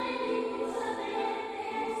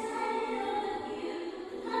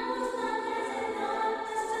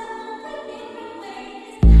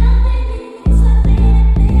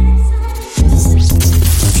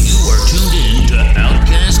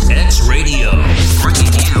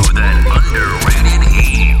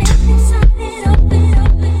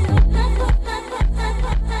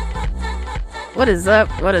What is up?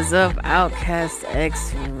 What is up? Outcast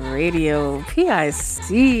X Radio.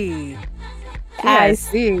 PIC. I PIC.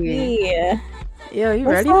 see. Yo, you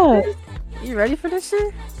What's ready for up? this? You ready for this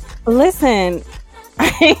shit? Listen,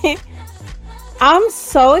 I'm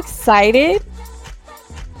so excited.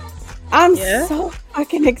 I'm Yeah? so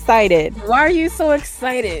fucking excited. Why are you so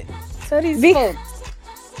excited? Tell these Be- folks.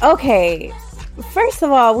 Okay, first of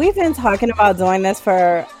all, we've been talking about doing this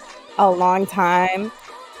for a long time,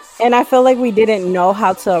 and I feel like we didn't know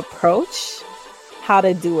how to approach how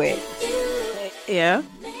to do it. Yeah.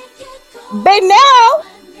 But now,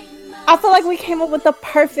 I feel like we came up with the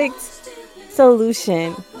perfect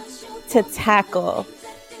solution to tackle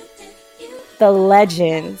the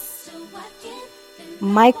legends,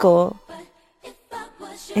 Michael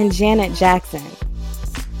and Janet Jackson.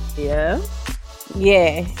 Yeah.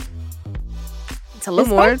 Yeah. Tell them It's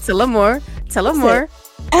more. fun. Tell them more. Tell them Listen. more.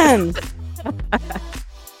 Um,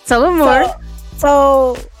 Tell them more.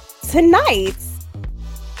 so tonight,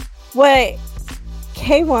 what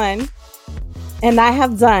K1 and I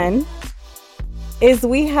have done is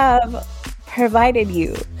we have provided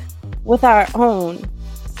you with our own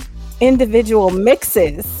individual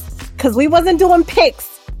mixes, because we wasn't doing picks.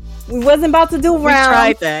 We wasn't about to do We rounds.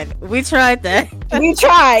 tried that. We tried that. We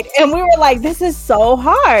tried, and we were like, this is so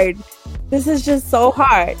hard. This is just so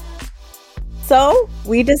hard. So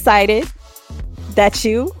we decided that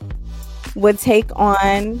you would take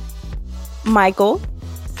on Michael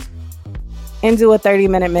and do a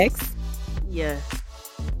 30-minute mix. Yeah.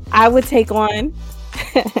 I would take on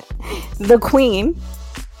the Queen.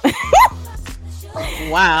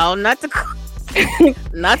 Wow. Not the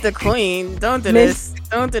queen. Don't do Miss- this.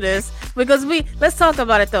 Don't do this. Because let's talk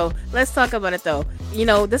about it though. Let's talk about it though. You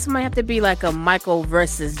know, this might have to be like a Michael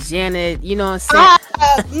versus Janet. You know what I'm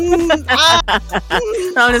saying?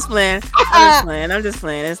 No, I'm just playing. I'm just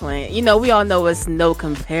playing. It's playing. You know, we all know it's no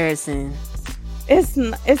comparison. It's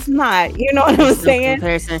not. You know what I'm It's no saying?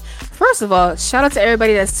 comparison. First of all, shout out to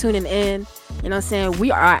everybody that's tuning in. You know what I'm saying?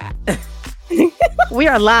 We are we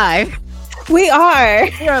are live. We are.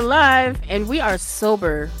 We are live and we are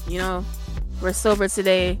sober. You know, we're sober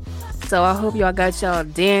today. So I hope y'all got y'all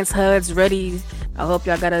dance HUDs ready. I hope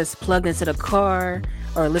y'all got us plugged into the car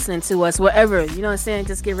or listening to us, whatever. You know what I'm saying?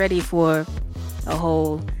 Just get ready for a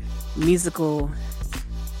whole musical,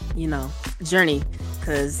 you know, journey.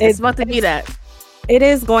 Because it's about to be that. It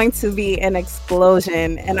is going to be an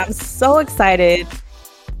explosion, and I'm so excited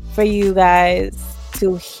for you guys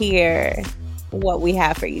to hear what we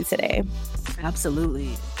have for you today. Absolutely.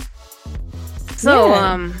 So,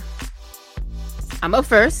 Yeah. I'm up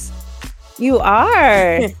first. You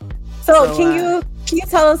are. So, So, can you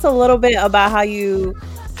tell us a little bit about how you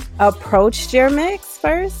approached your mix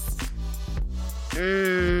first?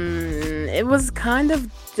 It was kind of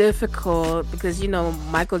difficult because, you know,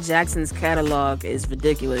 Michael Jackson's catalog is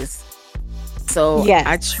ridiculous. So Yes.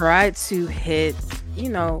 I tried to hit, you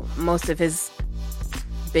know, most of his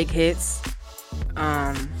big hits.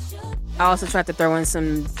 I also tried to throw in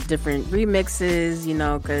some different remixes, you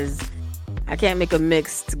know, because I can't make a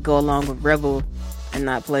mix to go along with Rebel and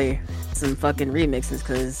not play some fucking remixes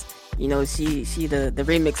because, you know, she the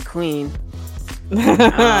remix queen.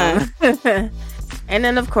 And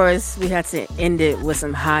then, of course, we had to end it with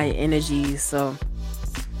some high energy. So,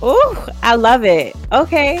 Ooh, I love it.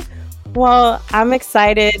 Okay. Well, I'm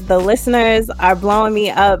excited. The listeners are blowing me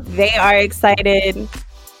up. They are excited.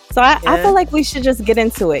 So I Yeah. feel like we should just get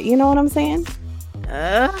into it. You know what I'm saying?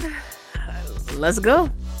 let's go.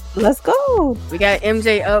 Let's go. We got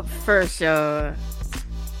MJ up first, y'all.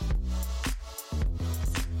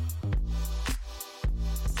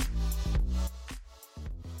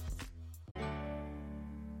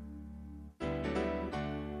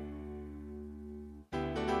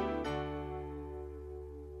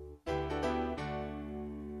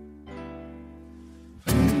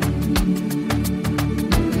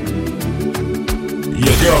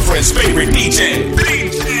 Your girlfriend's favorite DJ,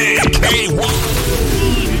 DJ K1.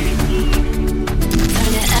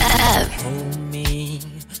 Hold me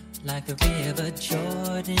like the river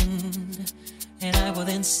Jordan, and I will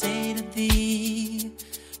then say to thee,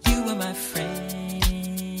 you are my friend.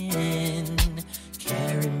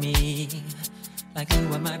 Carry me like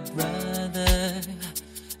you are my brother.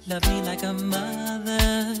 Love me like a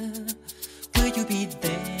mother. Will you be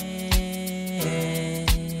there?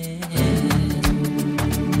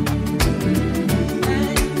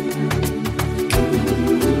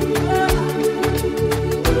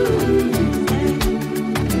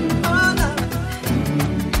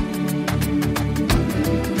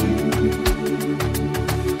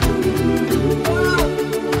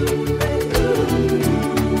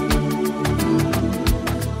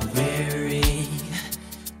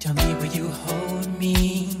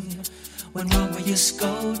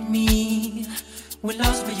 scold me. We're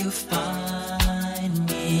lost where you find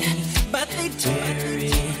me. But they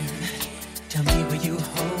dare. Tell me will you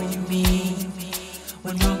hold me?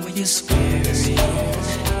 When wrong will you spare me?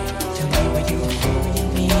 Tell me will you hold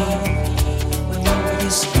me? When wrong will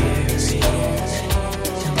you spare me?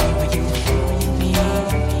 Tell me will you hold me?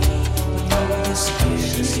 When wrong will you spare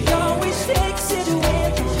me? She always takes it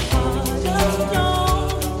with a heart of stone.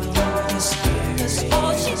 When wrong will you spare me? 'Cause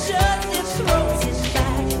all she does is throws it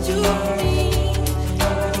back to me. When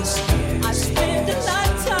wrong will you spare me? I spend a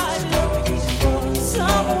lifetime looking for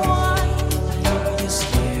someone.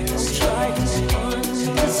 Try to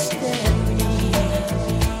understand me.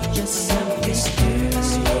 Just simply do the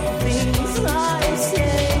things I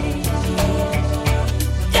say.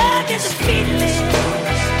 There is a feeling,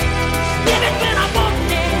 give it when I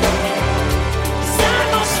want it. Sign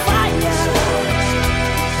on fire,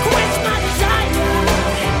 quench my desire.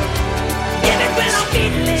 Give it when I'm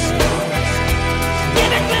feeling.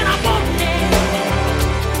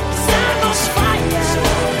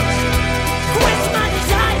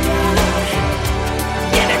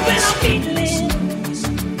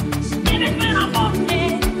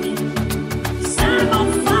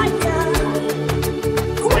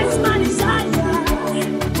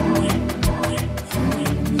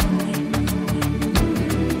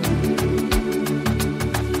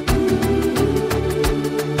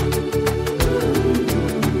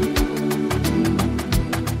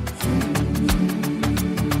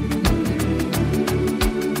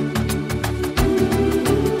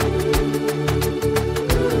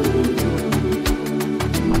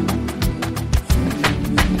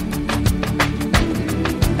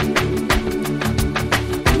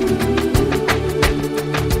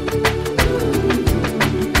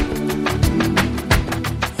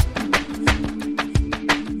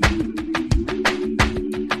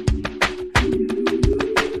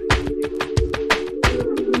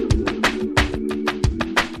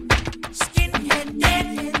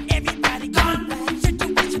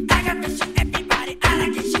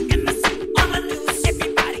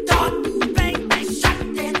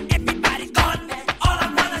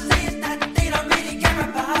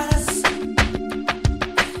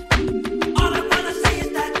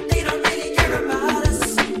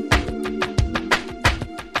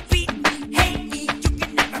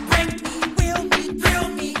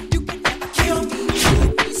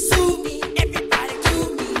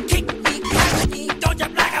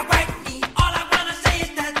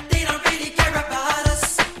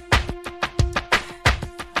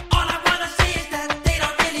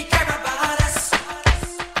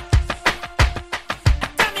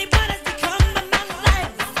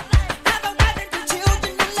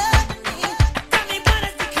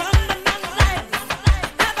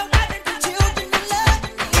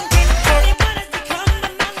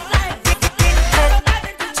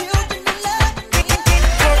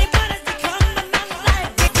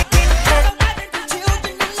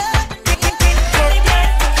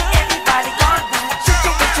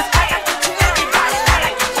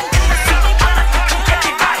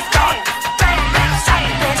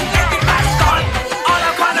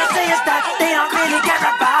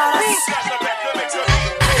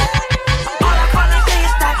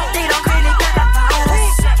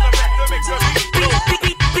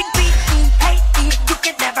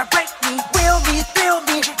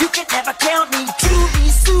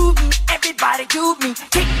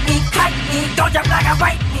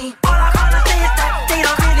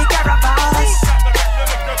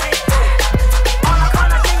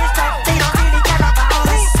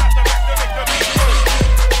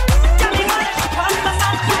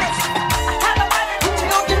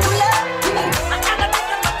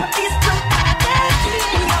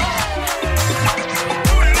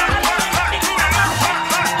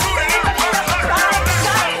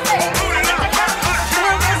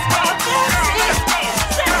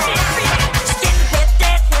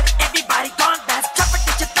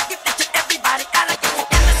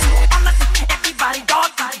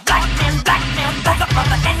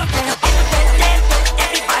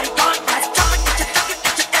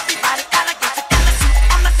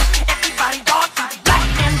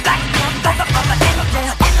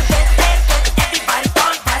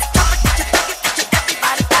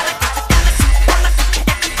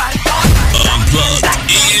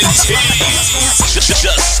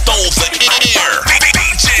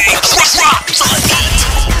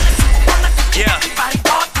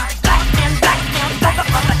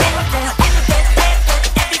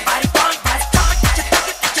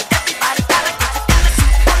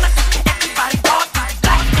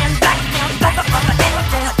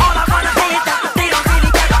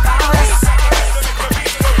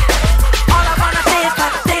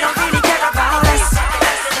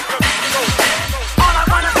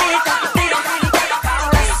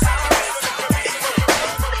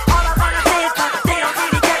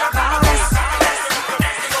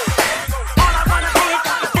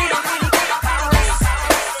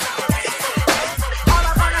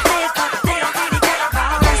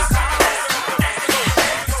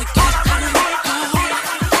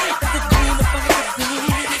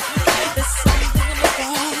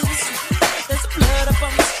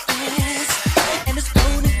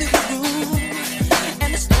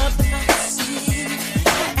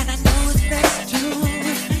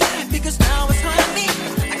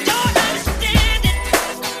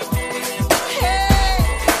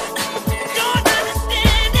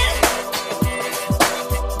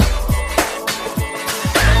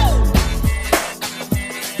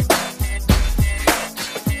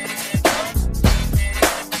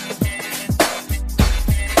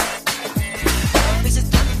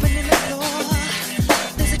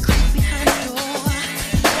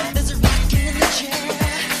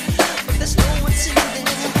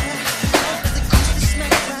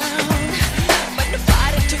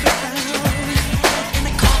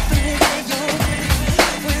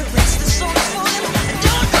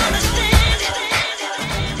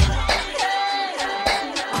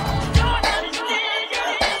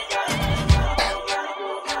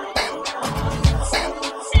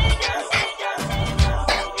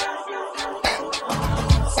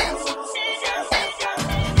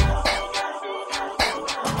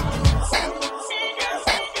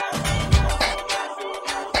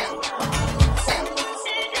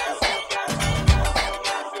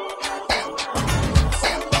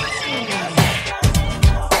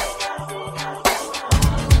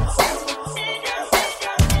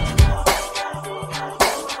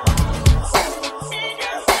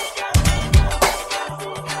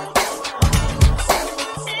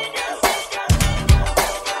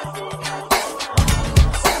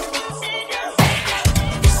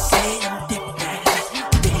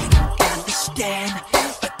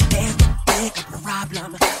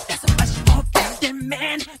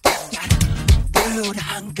 man got world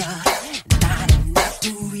hunger, not enough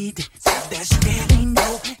to eat. So there's really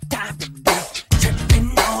no time to be tripping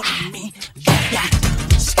on me. You got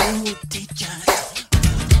school teachers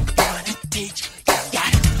wanna teach. You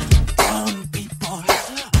got grown people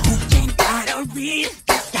who ain't gotta read.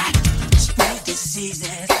 You got spread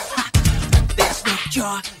diseases, but there's no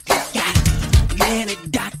cure. You got many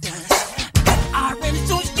doctors that are ready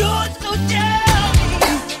to use to tell me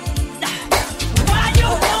why you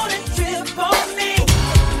wanna trip on me.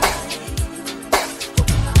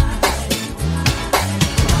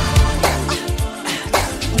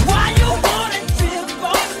 Why you wanna trip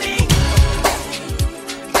on me?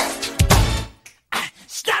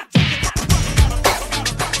 Stop!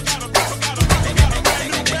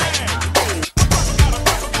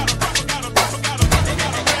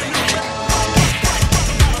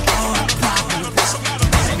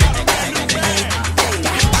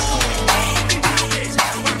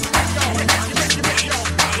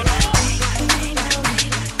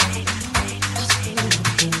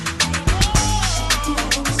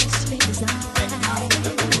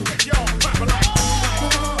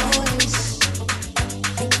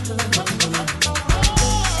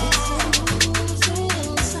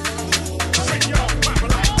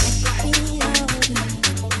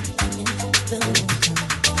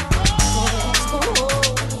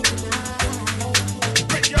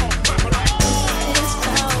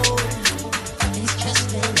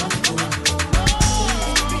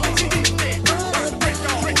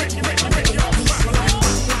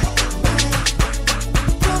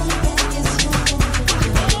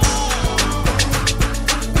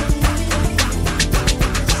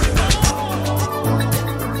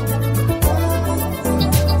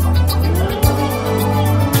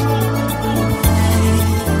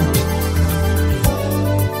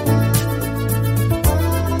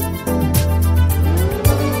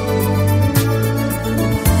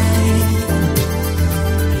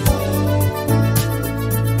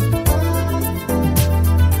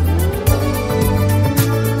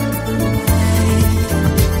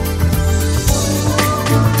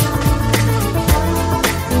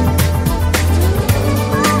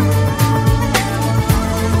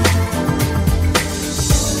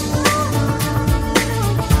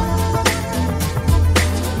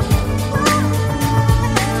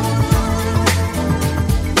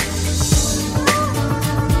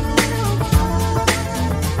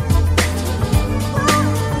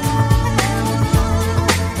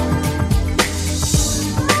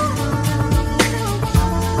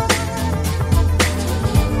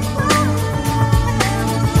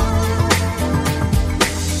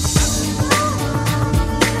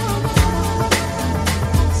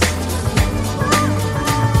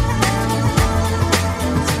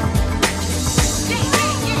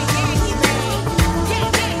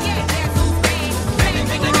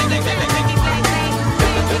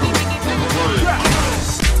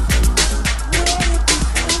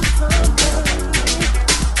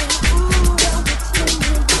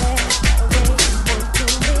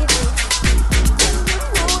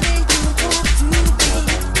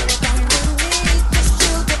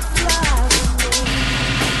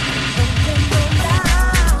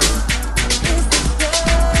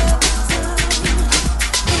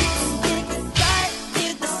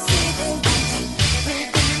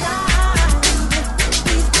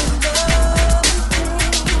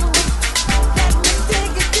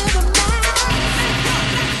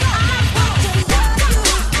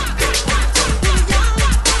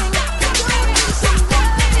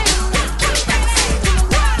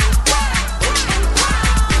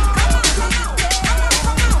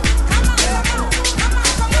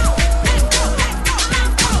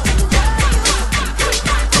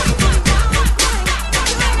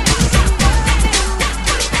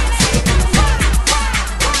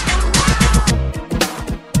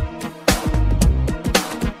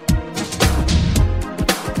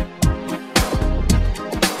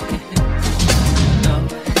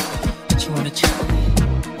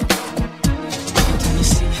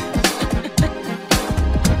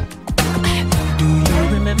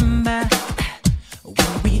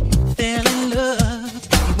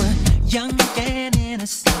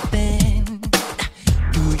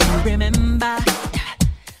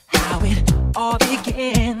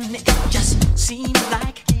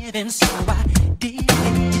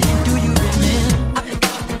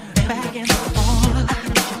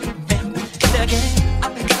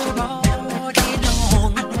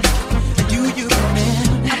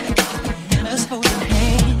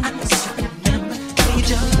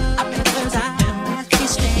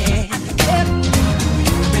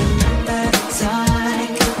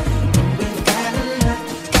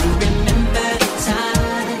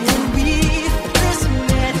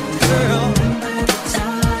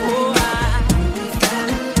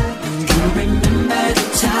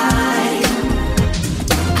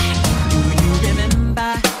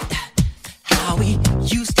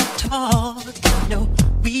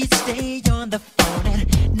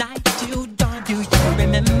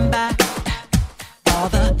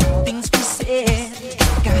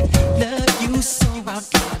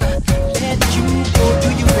 let you go. Do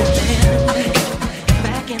you remember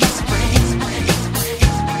back in the spring?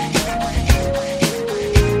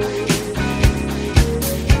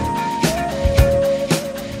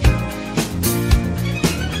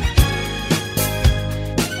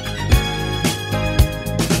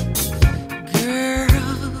 Girl,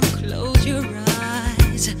 close your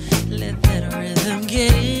eyes, let that rhythm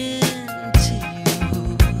get into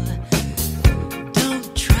you. Don't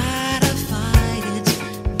try to fight it,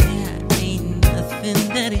 there ain't nothing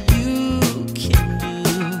that you can do.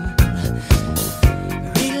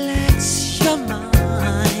 Relax your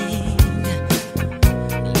mind,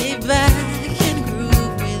 lay back and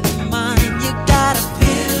groove with mine. You gotta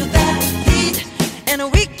feel that heat, and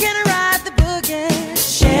we can ride the boogie.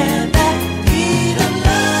 Share that beat of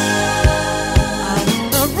love. I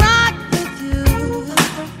wanna rock with you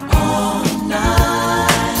all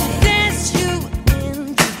night, dance you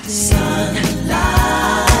into the sunlight.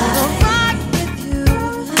 I wanna rock with you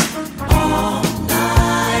all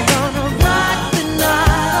night, gonna rock the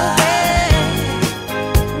night away.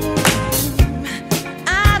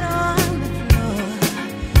 Out on the floor,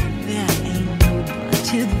 there ain't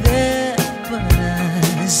nobody there but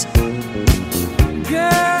us.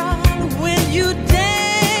 Girl, when you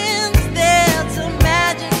dance, there's a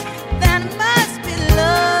magic that must be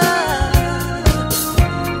love.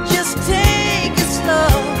 Just take it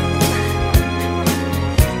slow,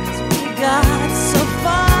 'cause we got so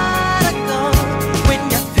far to go. When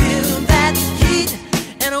you feel that heat,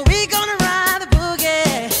 and we gonna ride the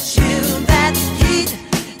boogie. Feel that heat,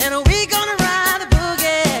 and we gonna ride the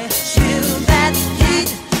boogie. Feel that heat,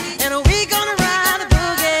 and we gonna ride the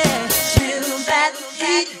boogie. Feel that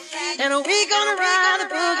heat, and we gonna ride the boogie. Feel that heat, and we gonna ride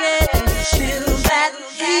the boogie. Feel that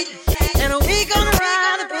heat, and we gonna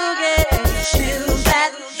ride the boogie. Feel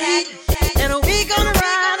that heat, and we gonna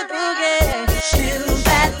ride the boogie. Feel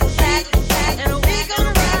that heat, and we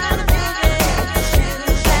gonna ride the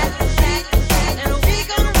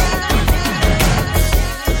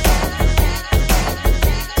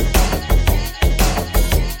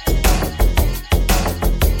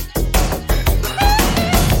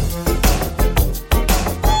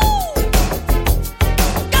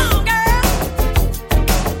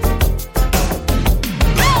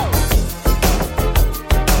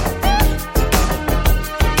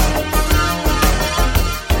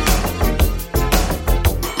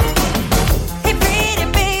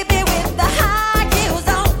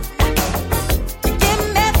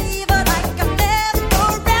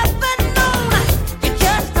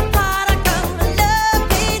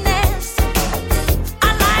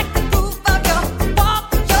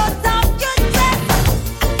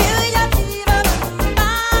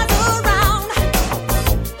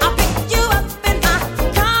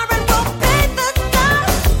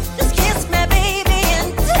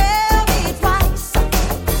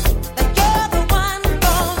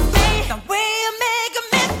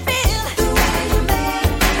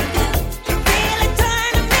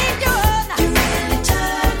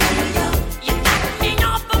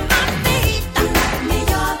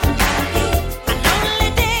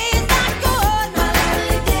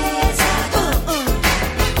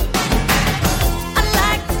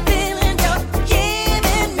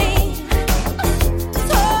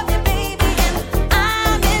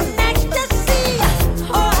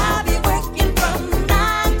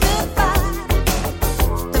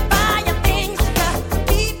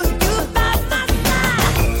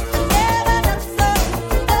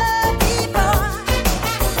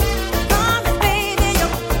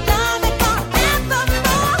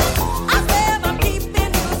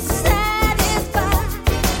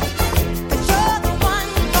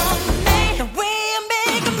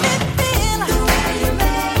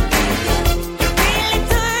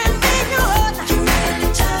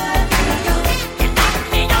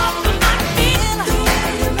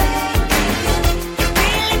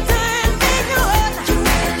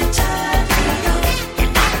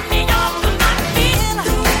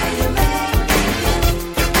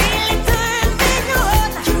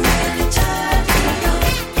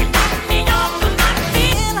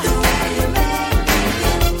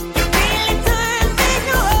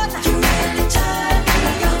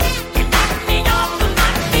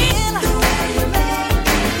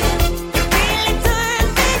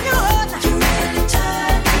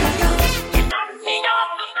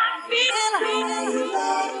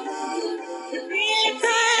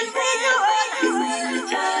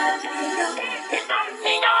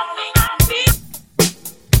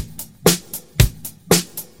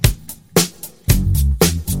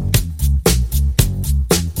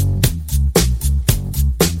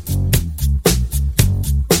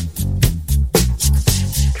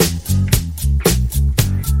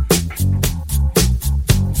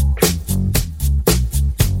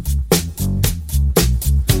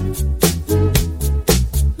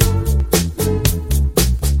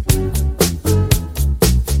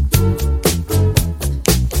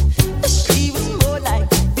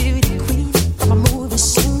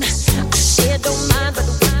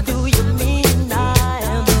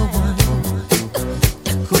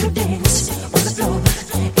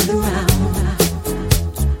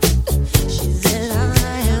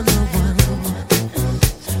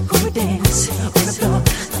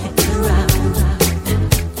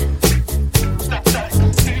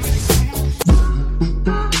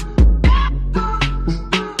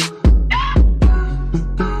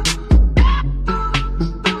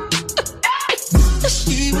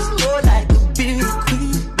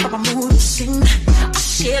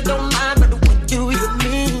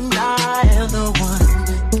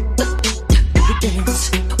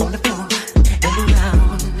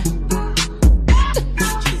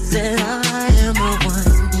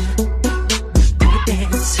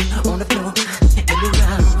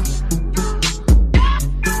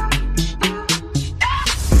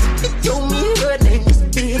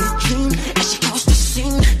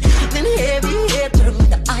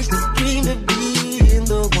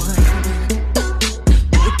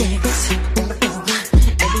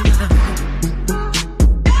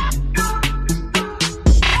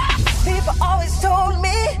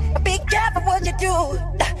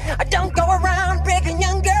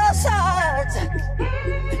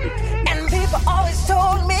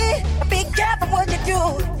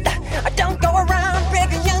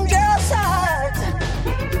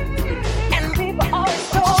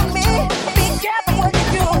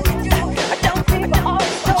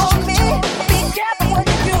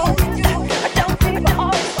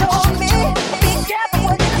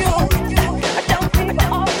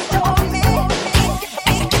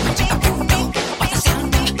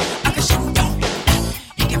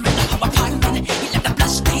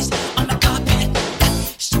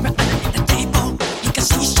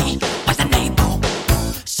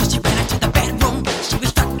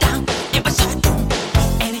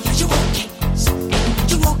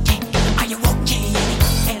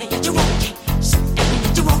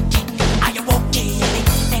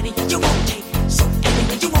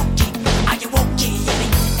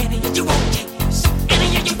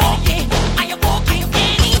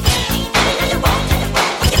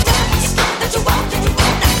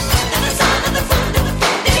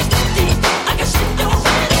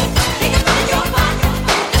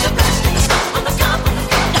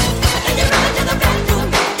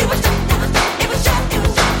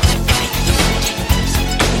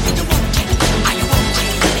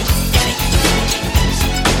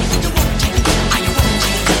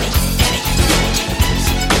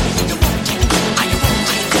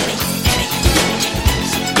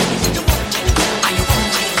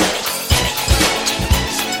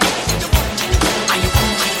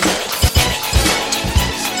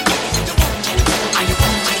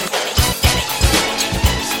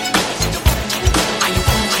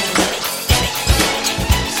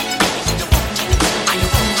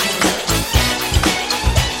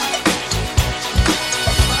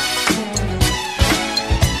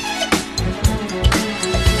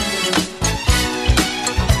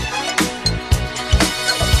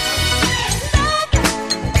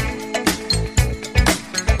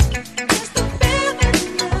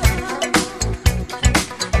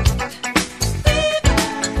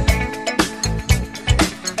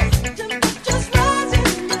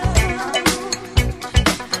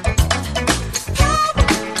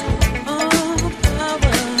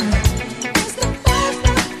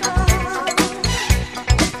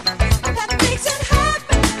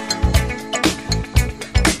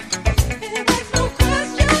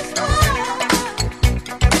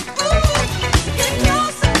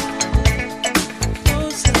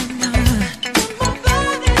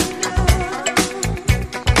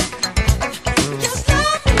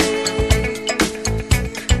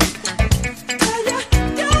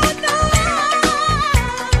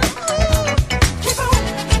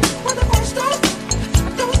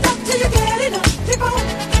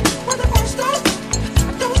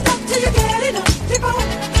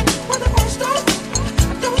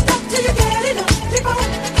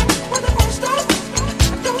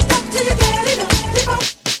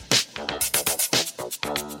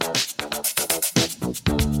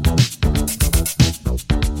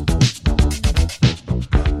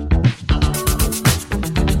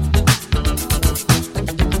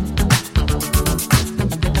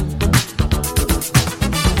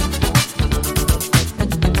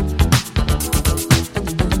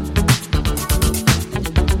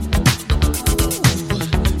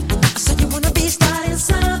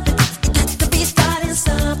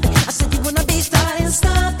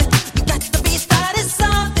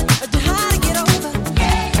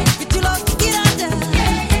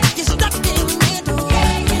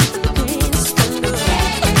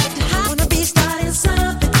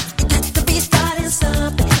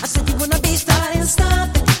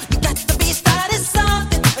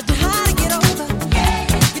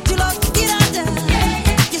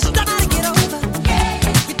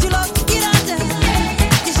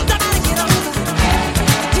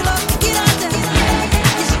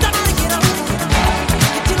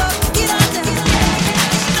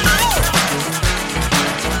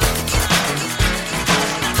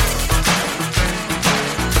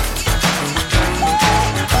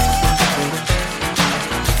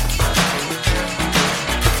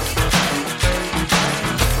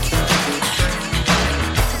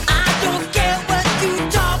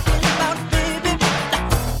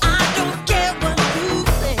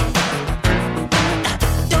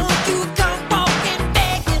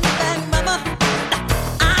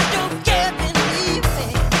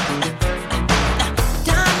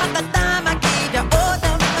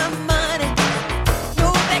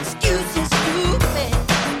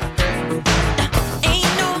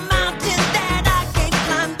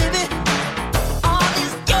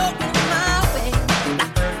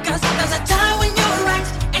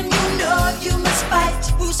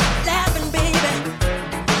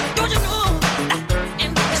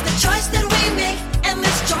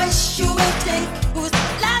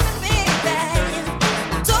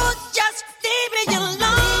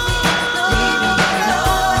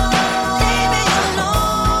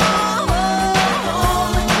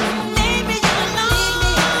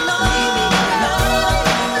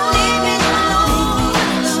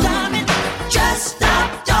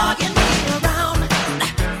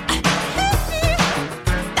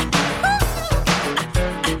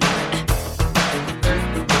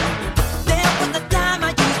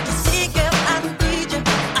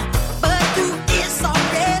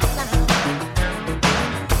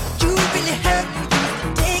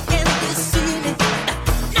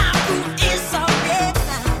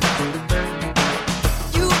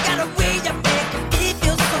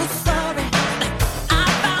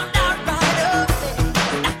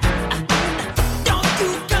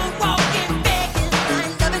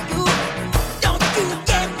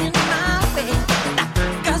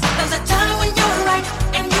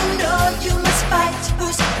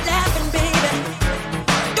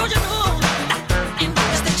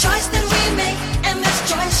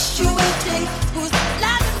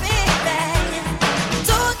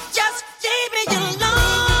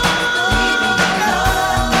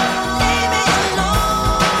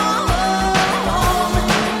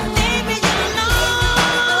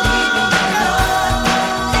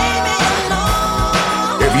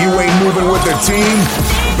moving with the team?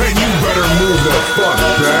 Then you better move the fuck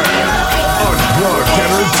back. Unplugged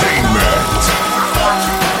Entertainment.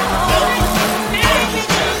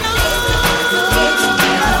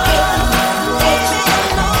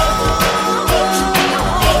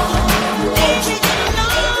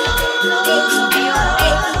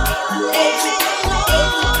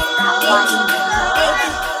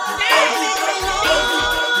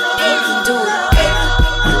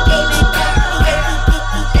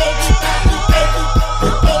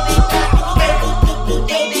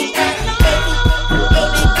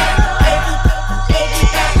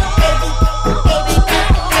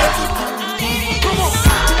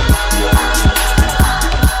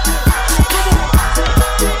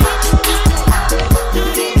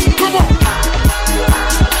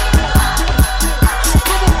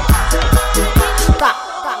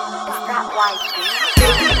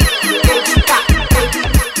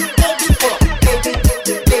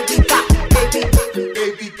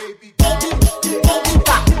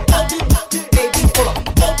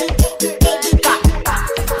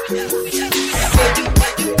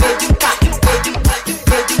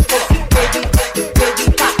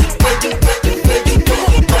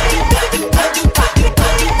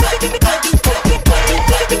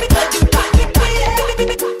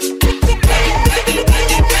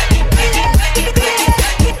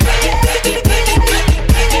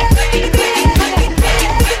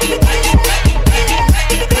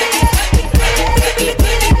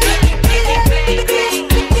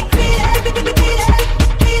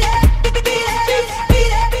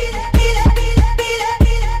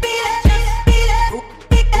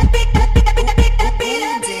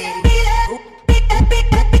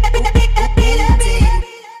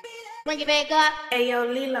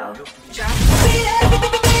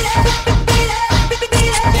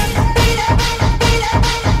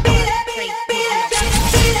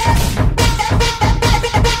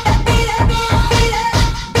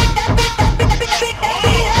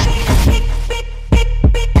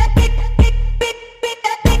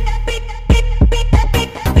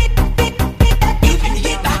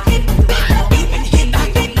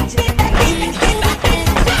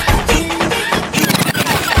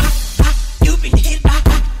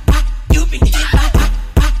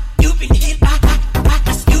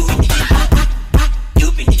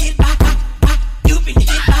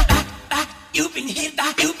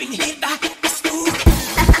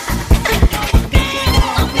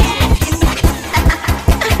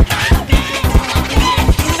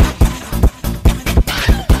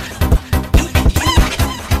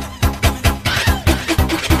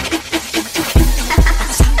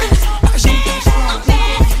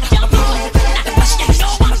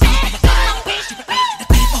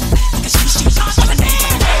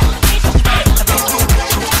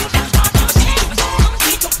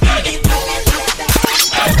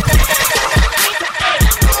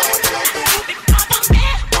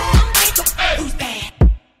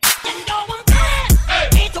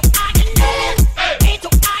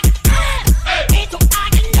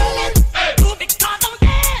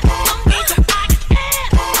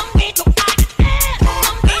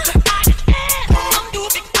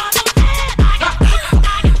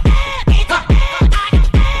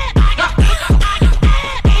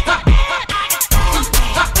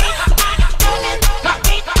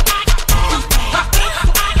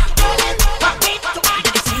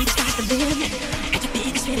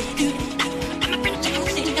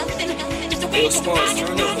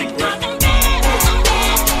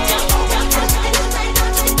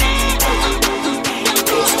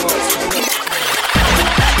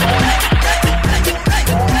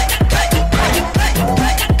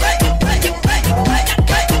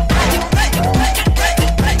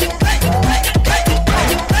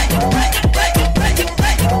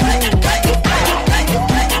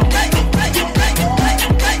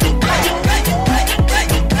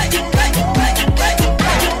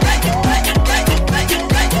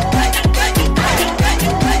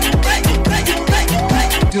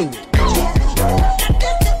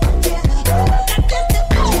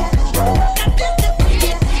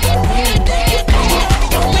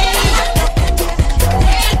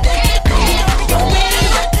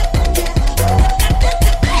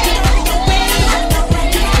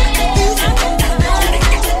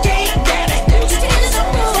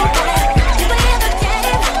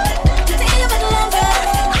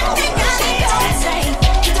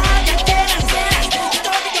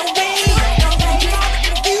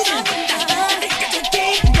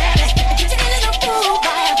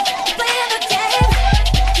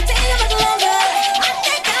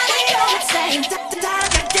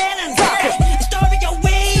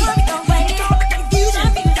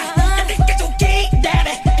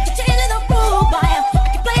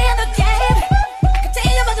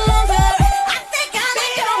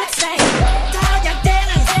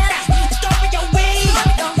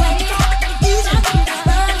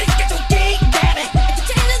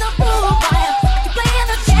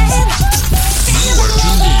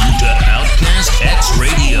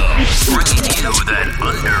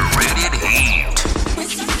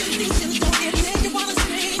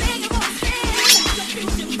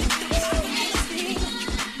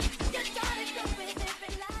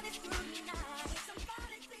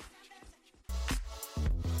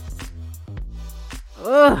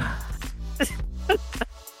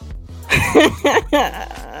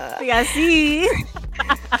 PIC.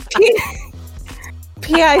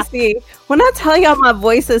 PIC. When I tell y'all my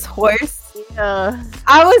voice is hoarse, Yeah.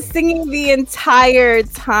 I was singing the entire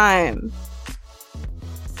time.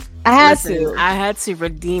 I had to. I had to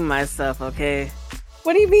redeem myself, okay?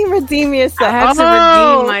 What do you mean redeem yourself? I had to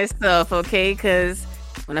Oh. redeem myself, okay? Because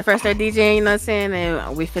when I first started DJing, you know what I'm saying?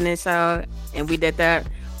 And we finished out and we did that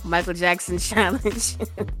Michael Jackson challenge.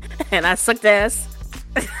 And I sucked ass.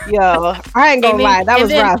 Yo, I ain't gonna lie, that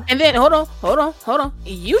was rough. And then, hold on.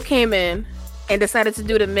 You came in and decided to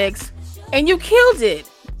do the mix and you killed it.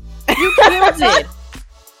 You killed it.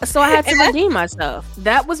 So I had to redeem myself.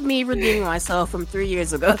 That was me redeeming myself from 3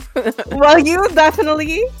 years ago. Well, you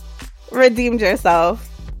definitely redeemed yourself.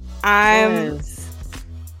 I'm Yes.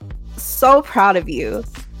 so proud of you.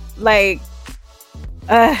 Like,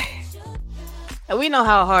 And we know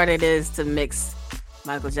how hard it is to mix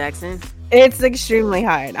Michael Jackson. it's extremely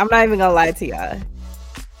hard. I'm not even gonna lie to y'all.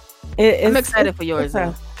 I'm excited for yours,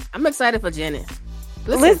 though. I'm excited for Janet.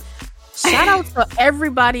 Listen, shout out to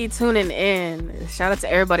everybody tuning in. Shout out to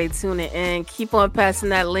everybody tuning in. Keep on passing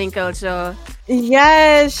that link out, y'all.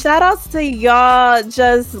 Yes, shout outs to y'all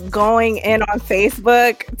just going in on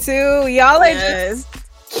Facebook too. Y'all are just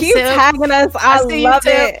keep Tim, tagging us. I see you, love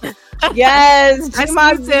Tim. it. Yes, I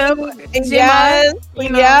G-Ma see you, Tim. B. G-Ma, Yes, you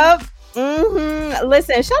know. yep.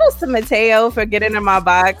 Listen, shout outs to Mateo for getting in my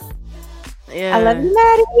box. Yeah. I love you,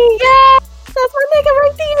 Maddie. Yeah, that's my nigga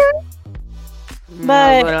right there.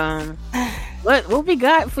 No, but what we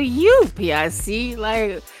got for you, PIC?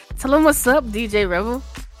 Like, tell them what's up, DJ Rebel.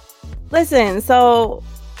 Listen, so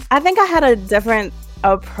I think I had a different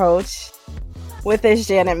approach with this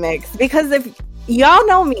Janet mix because if y'all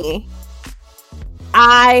know me,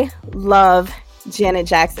 I love Janet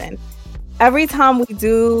Jackson. Every time we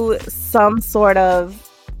do some sort of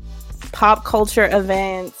pop culture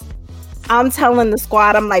event, I'm telling the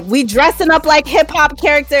squad, I'm like, we dressing up like hip hop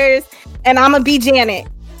characters and I'm gonna be Janet.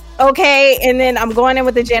 Okay, and then I'm going in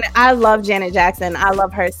with the Janet. I love Janet Jackson. I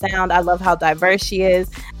love her sound. I love how diverse she is.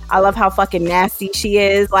 I love how fucking nasty she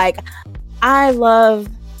is. Like, I love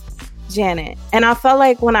Janet. And I felt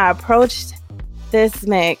like when I approached this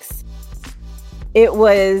mix, it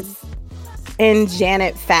was in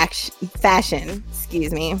Janet fashion.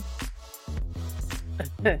 Excuse me.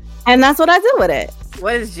 And that's what I did with it.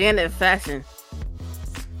 What is Janet fashion?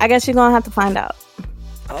 I guess you're gonna have to find out.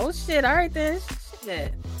 Oh shit! All right then.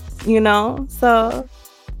 Shit. You know? So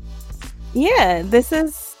yeah, this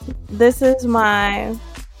is my,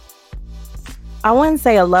 I wouldn't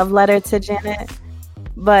say a love letter to Janet,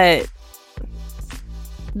 but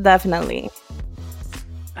definitely.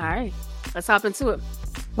 All right, let's hop into it.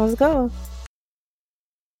 Let's go.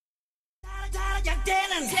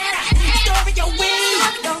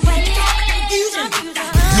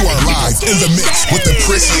 You are live in the mix with the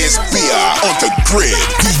Christmas beer on the grid.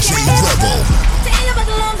 DJ Rebel.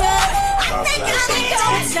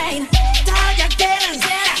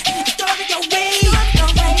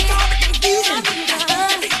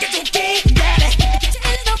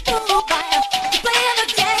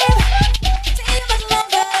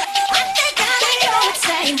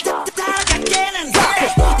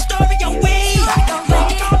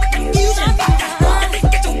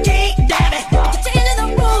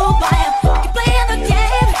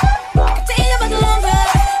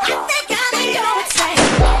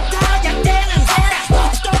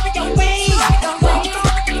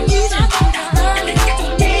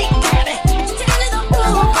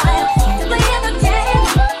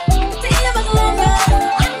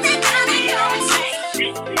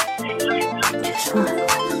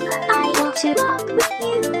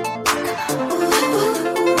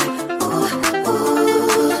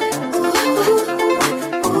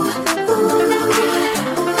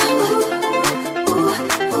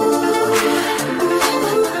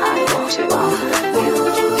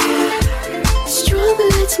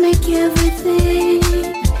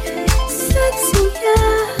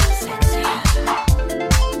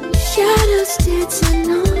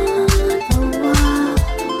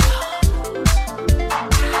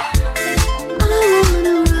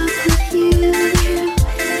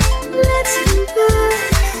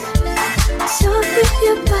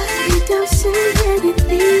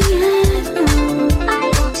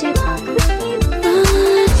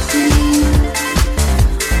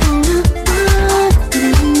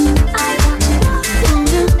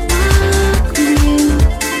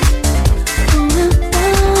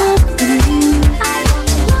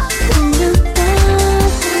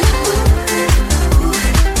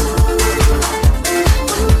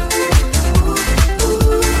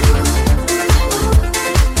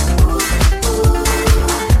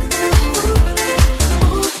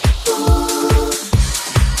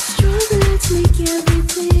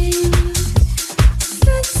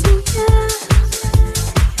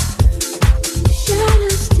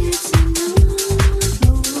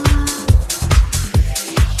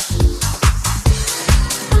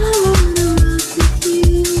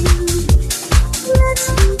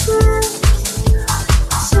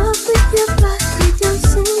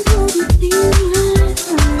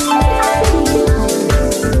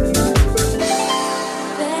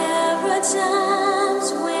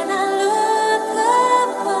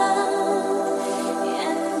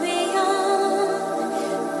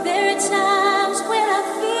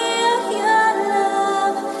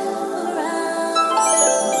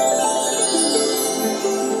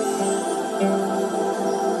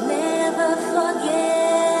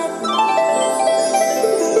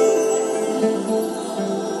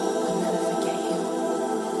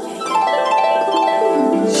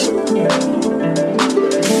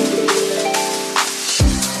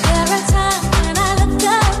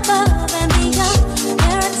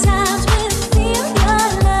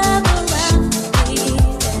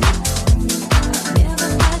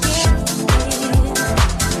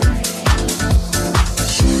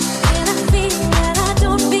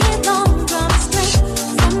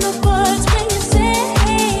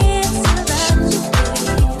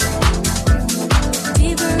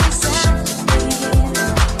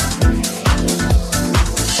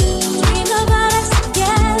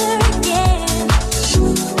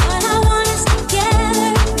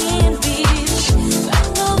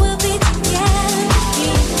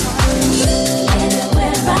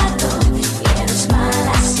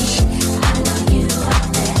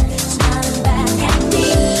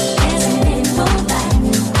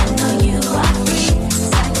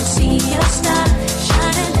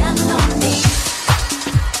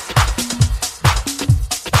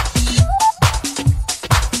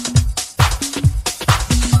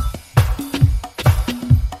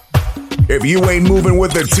 If you ain't moving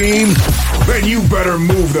with the team, then you better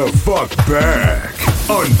move the fuck back.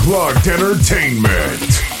 Unplugged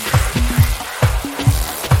Entertainment.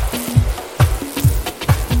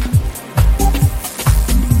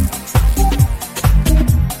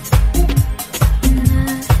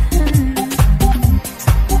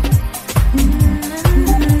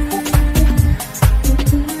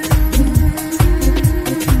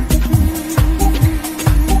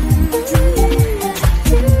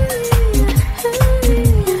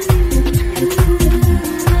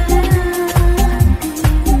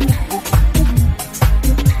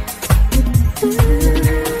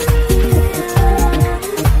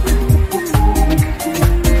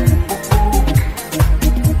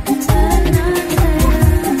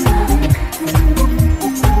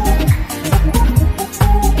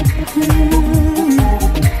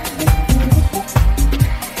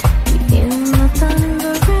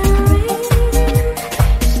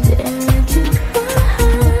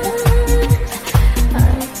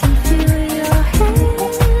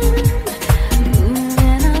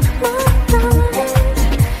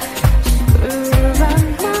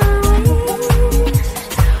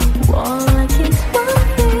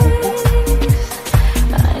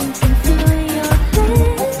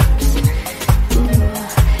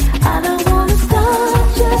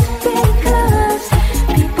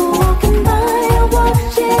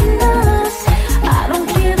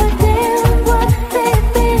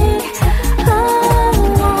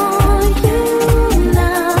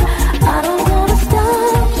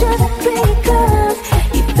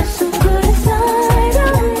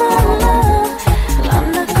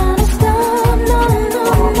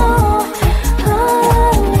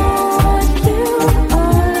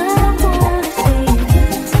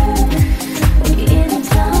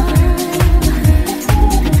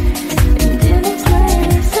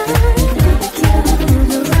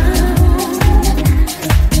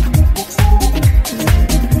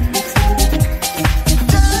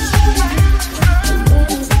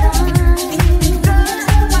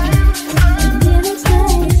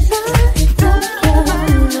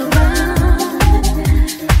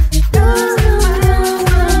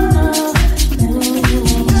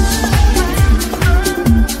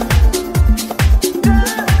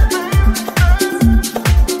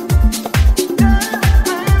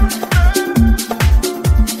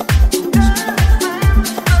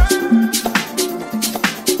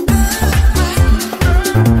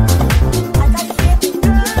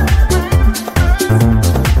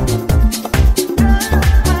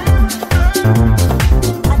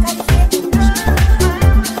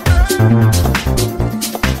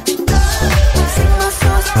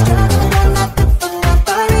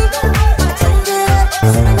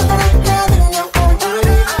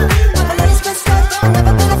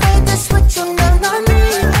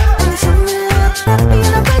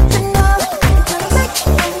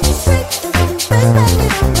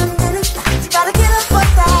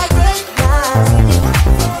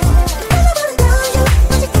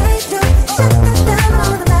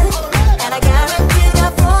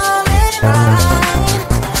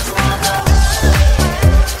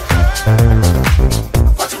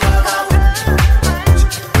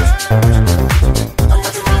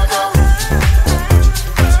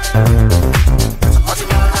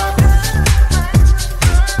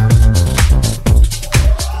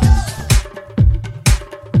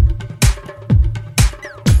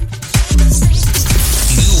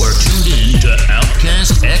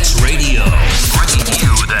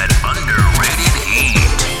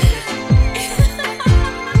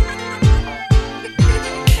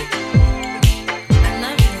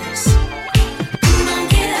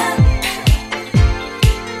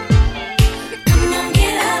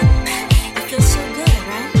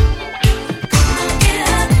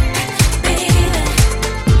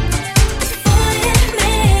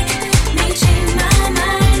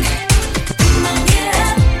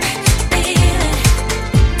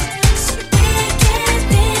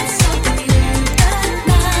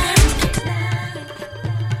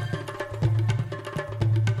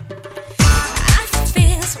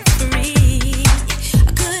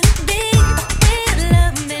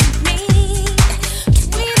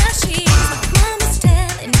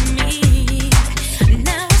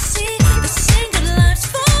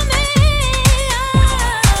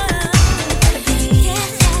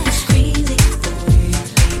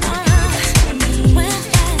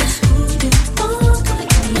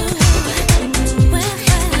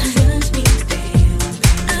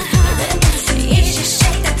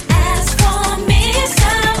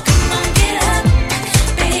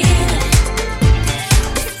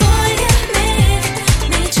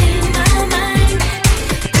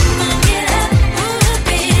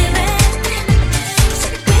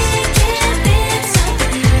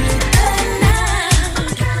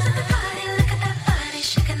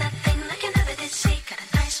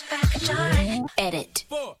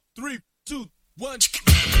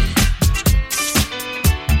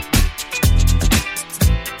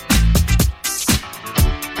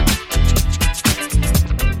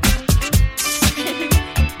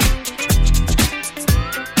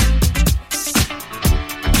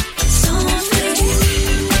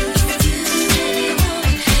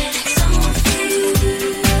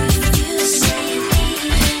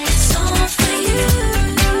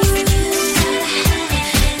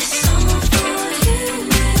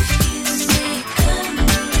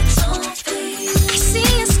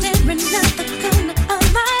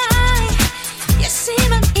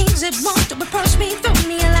 would want to approach me, throw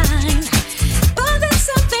me a line. But there's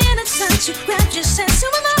something inside you, grab your sense, who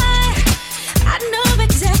am I know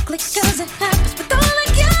exactly, cause it happens with all the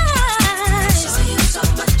guys. Show you so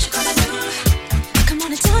much you gotta do. Come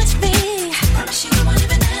on and touch me. Promise you won't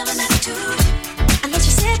even have an attitude. Unless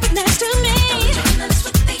you sit right next to me. Don't join the list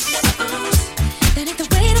with these other fools. That ain't the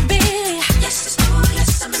way to be. Yes, it's cool,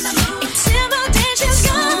 yes, I'm in the mood. Intimidation's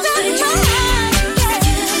gone through my mind.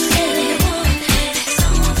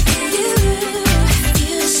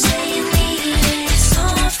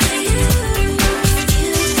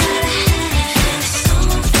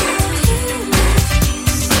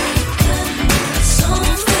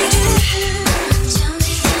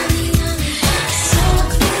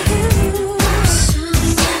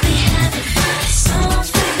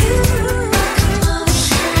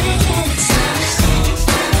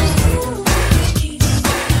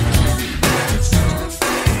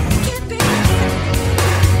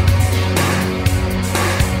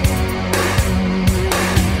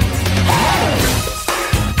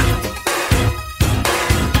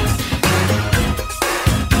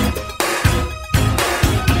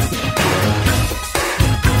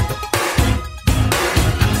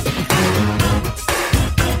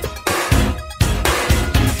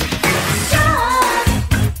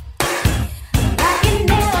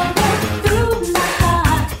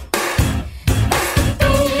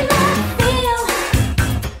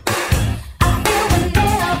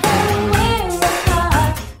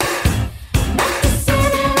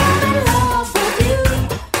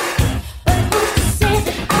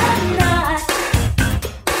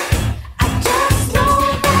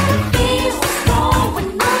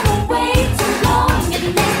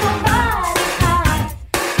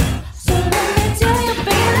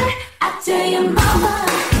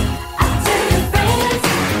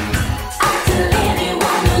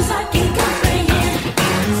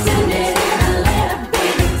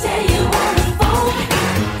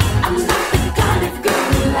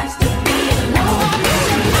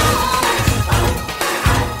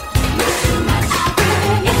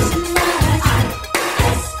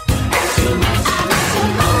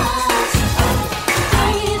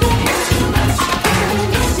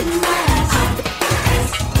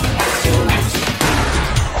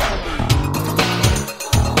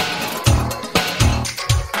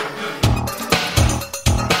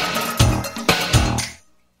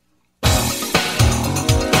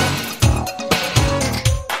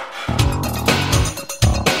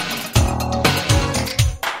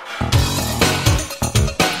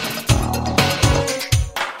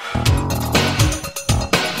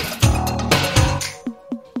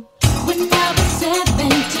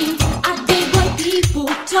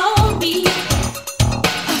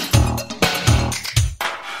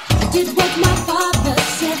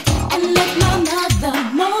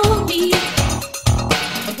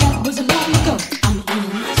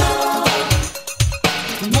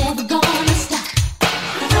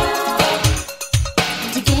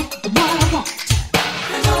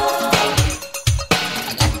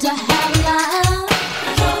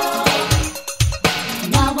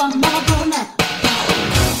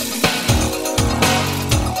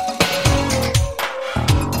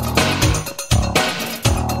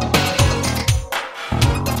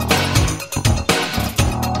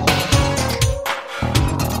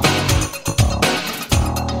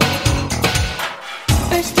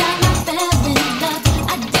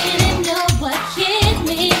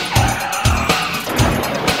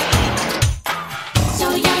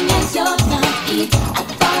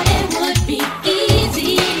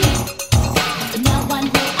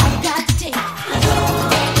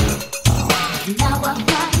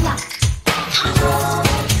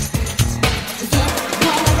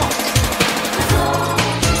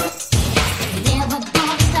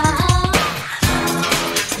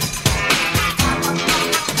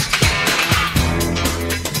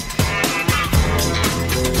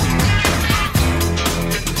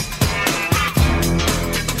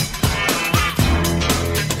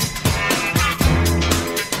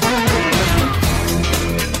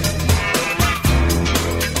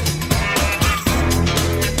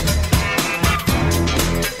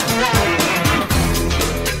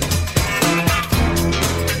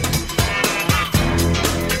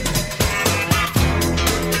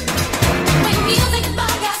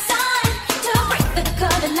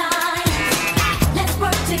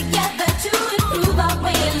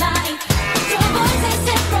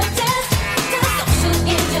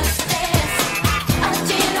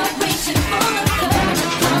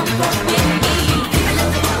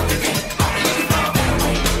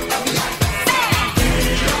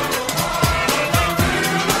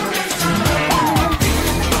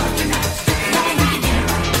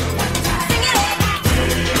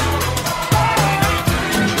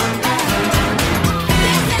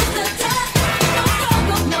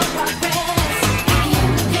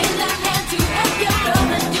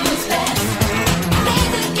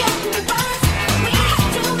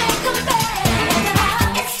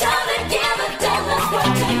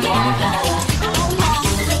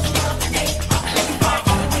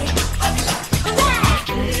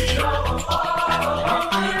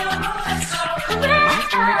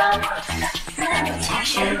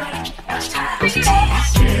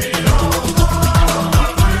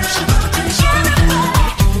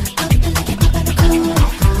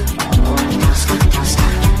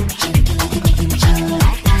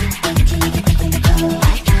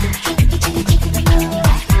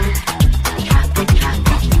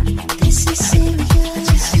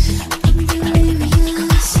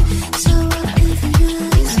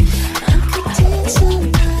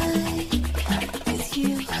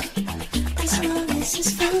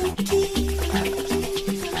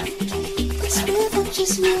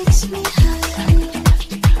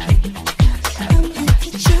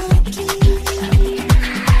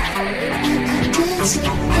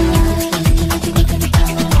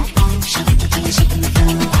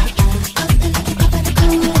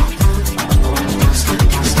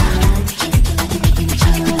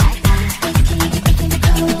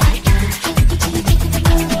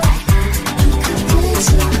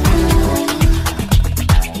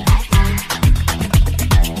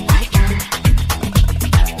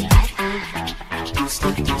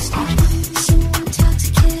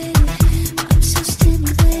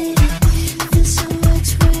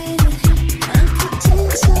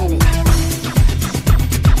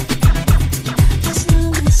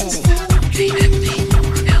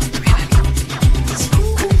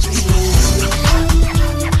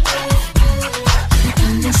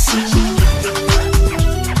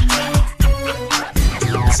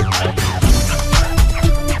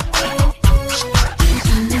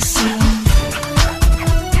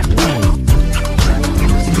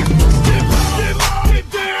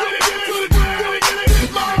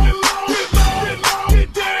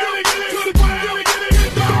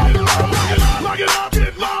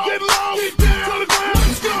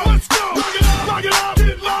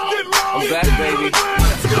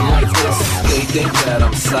 think that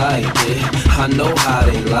I'm psychic. I know how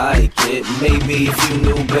they like it. Maybe if you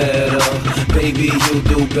knew better, baby, you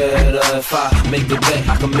do better. If I make the bet,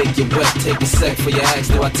 I can make you wet. Take a sec for your ass,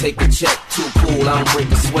 do I take a check? Too cool, I don't break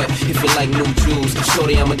a sweat. If you like new jewels,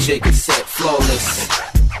 shorty, I'm a Jacob set, flawless.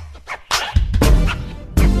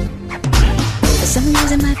 For some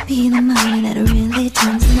reason, might be the money that really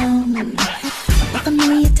turns me on. But for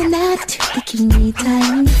me, it's an attitude that keeps me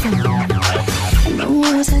tight on the phone. And no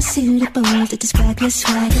words are suitable to describe your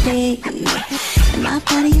swagger, babe. And my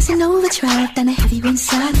body is an overdrive, then I have you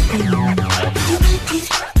inside of me. You like it,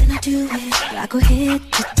 then I do it. I go head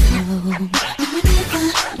to toe. And whenever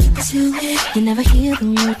you pursue it, you never hear the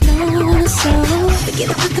word no. So forget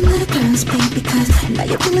about them little girls, baby, because now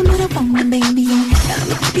you're feeling what I want, baby. And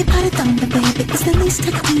I'ma keep your body thumping, baby. It's the least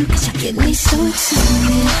I can do, cause you get me so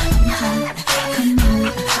excited. I'm hot, come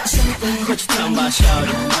on, so bad. What you talking about,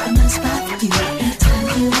 shawty? I'm on spot for you anytime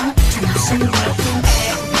you want to. I'm so bad.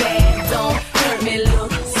 Bad, don't hurt me,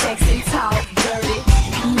 look sexy, talk dirty.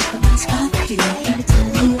 I'm on spot for you anytime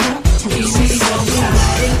you want to. I'm so bad.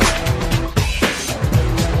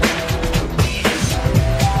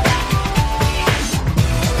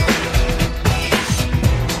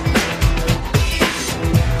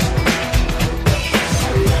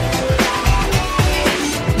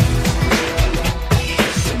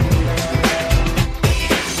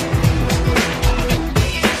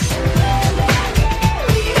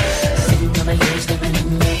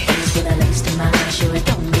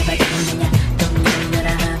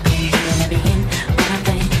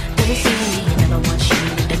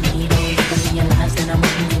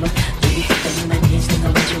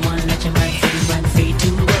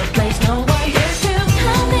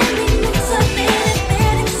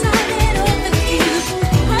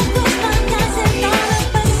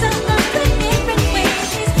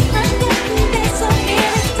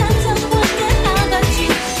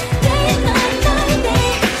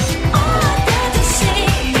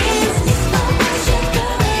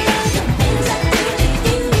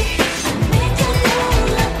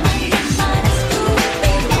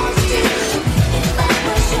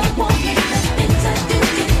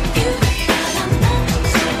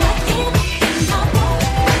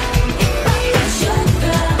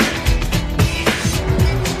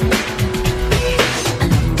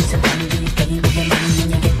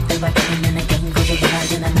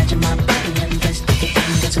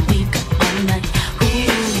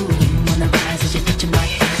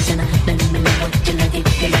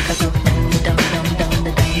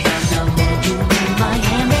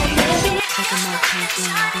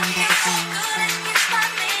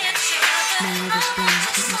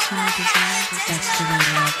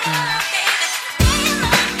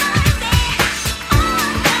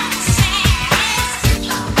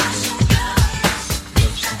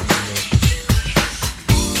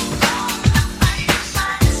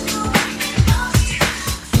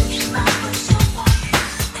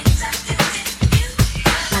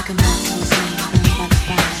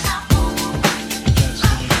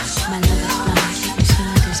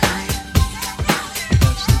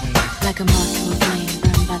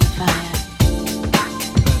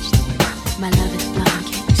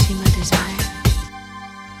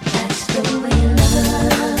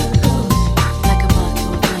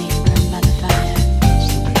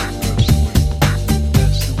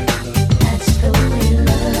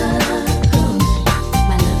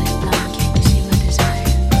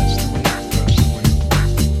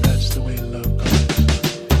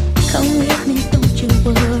 Come with me, don't you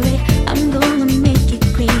worry. I'm gonna make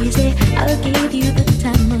give you the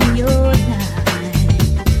time of your life.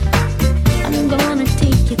 I'm gonna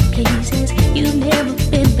take you places you've never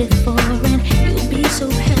been before, and you'll be so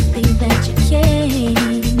happy that you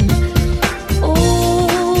came.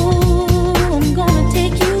 Oh, I'm gonna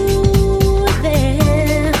take you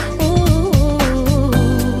there. Oh,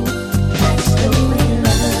 that's the way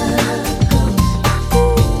love goes.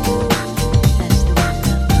 That's the way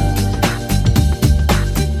love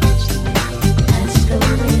goes. That's the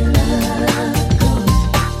way love goes.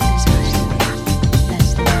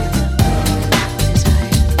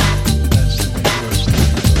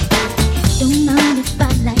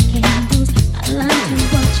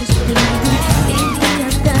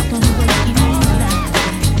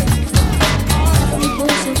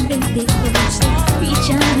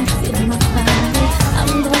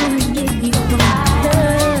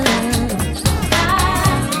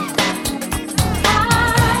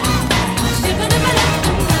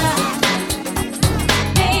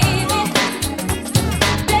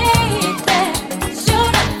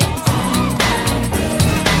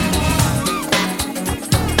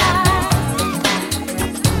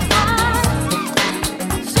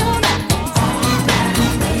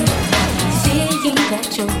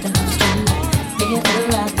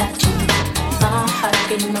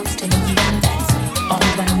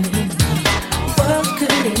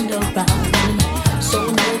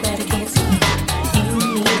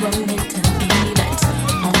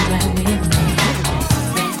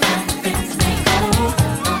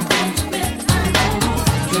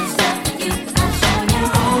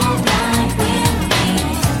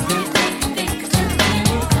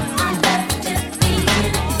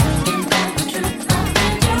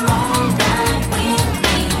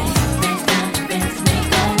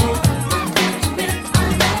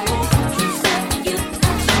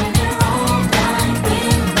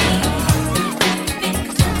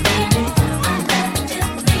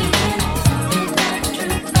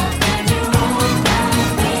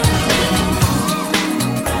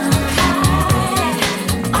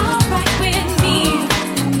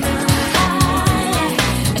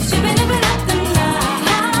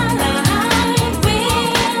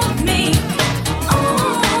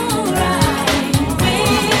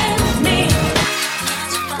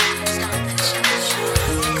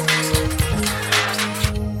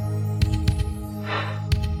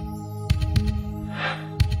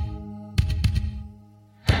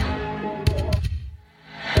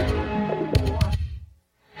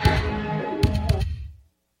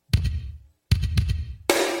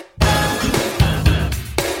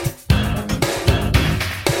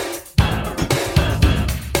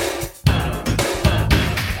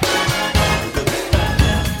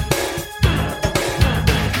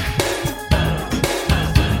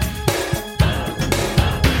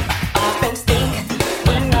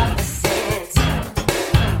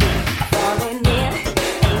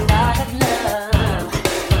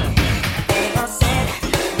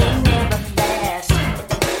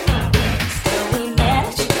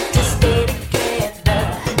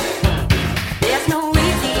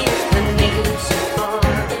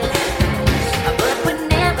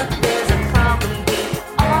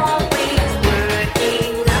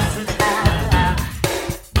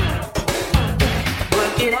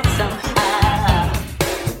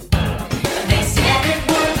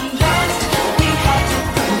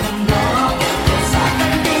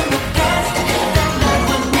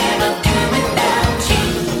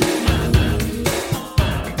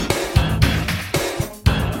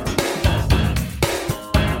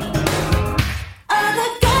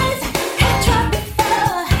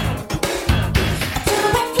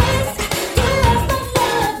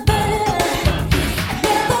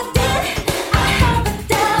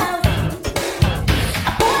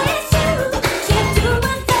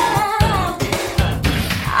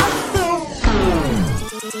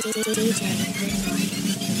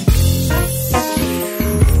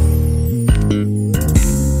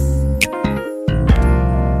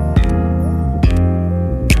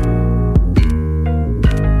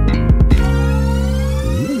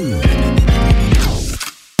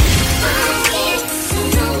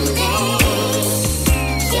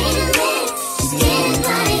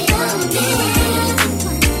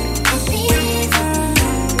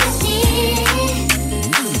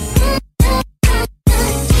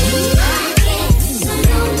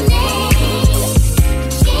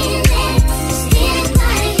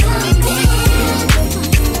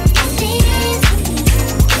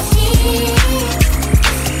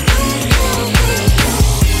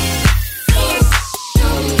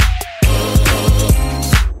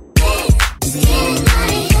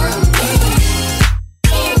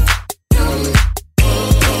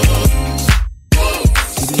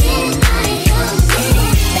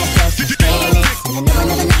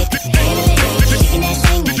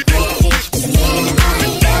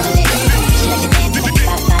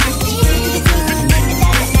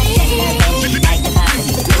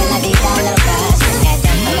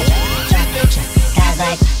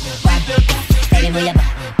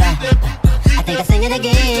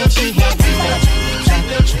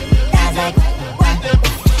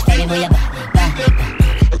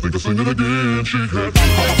 I think I'll sing it again. She had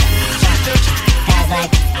Guys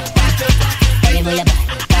like, baby, move your butt.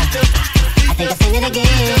 I think I'll sing it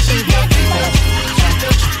again. She had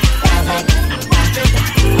guys like,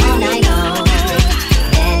 all night long.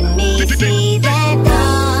 Let me see that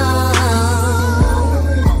thong,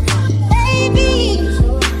 baby.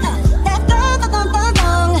 That thong.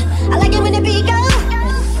 I like it when the beat goes.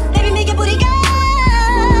 Baby, make your booty go.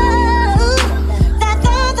 That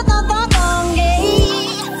thong, yeah.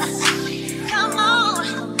 Come on,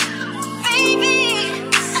 baby.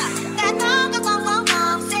 That thong,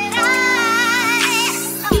 said I.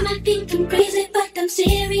 You might think I'm crazy, but I'm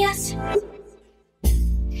serious.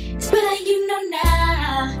 It's better you know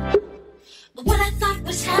now. But what I thought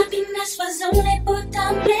was happiness was only for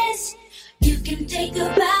bliss. You can take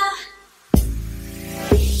a bow.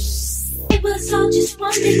 It was all just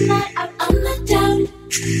one big night out on the town.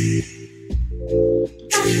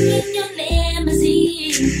 Riding in your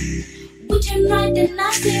limousine. We turn right and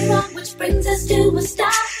I say wrong, which brings us to a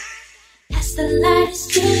stop. As the light is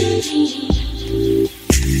changing.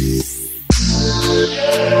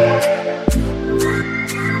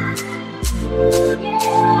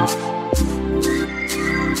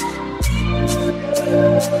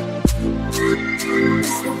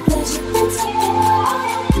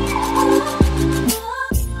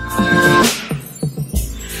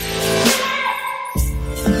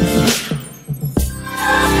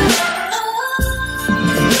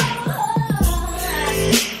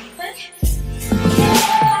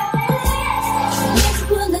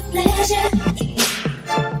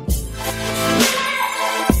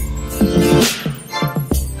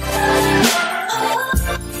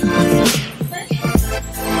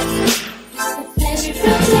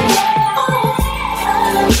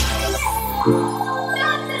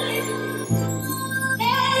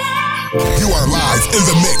 You are live in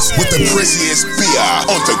the mix with the prettiest Bia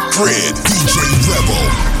on the grid, DJ Rebel.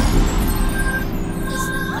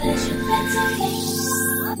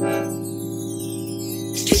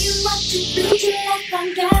 Do you want to build your life on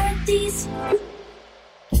guarantees?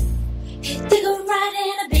 Take a ride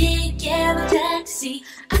in a big yellow taxi.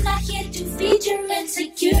 I'm not here to feed your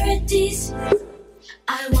insecurities.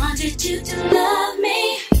 I wanted you to love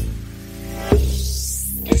me.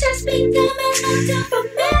 It's just becoming a different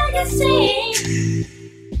magazine.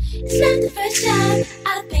 It's not the first time I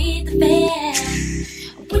paid the fare.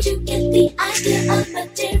 Would you get the idea of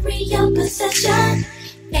material possession?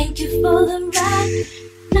 Thank you for the ride.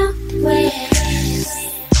 No way.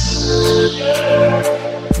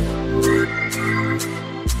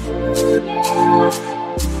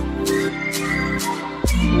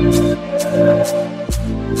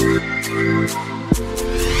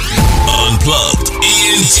 Unplugged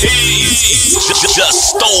ENT just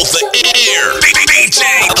stole the air. DJ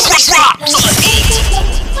drop the heat.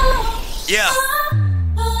 Yeah.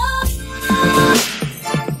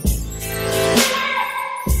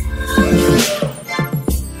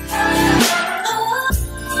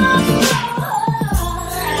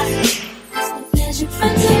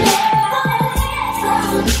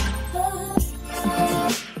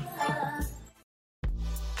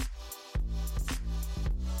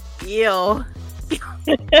 Yo.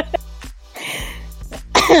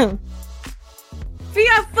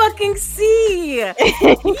 fucking see. Yo.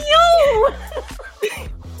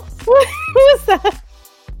 What's up?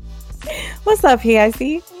 What's up,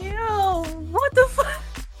 PIC? Yo, what the fuck?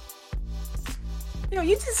 Yo,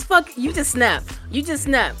 you just snap. You just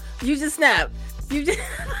snap.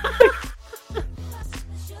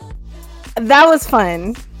 That was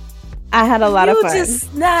fun. I had a lot of fun. You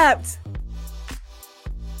just snapped.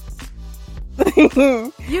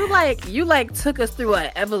 You took us through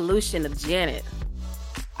an evolution of Janet.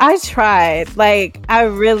 I tried. I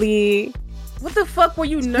really. What the fuck were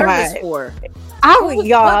you nervous for? What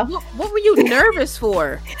were you nervous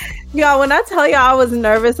for? Y'all, when I tell y'all I was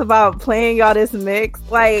nervous about playing y'all this mix,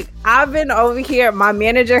 I've been over here. My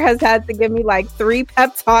manager has had to give me 3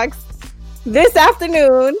 pep talks this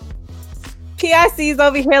afternoon. PIC's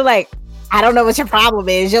over here I don't know what your problem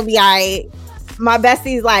is. You'll be all right. My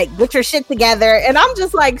bestie's get your shit together. And I'm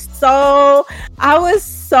just I was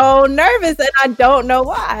so nervous and I don't know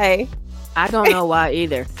why. I don't know why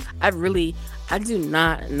either. I do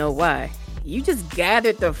not know why. You just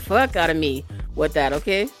gathered the fuck out of me with that,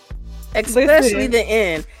 okay? Especially the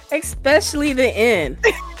end.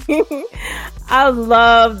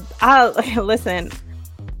 Listen,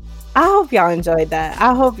 I hope y'all enjoyed that.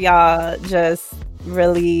 I hope y'all just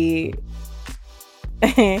really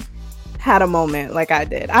had a moment like I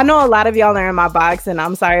did. I know a lot of y'all are in my box and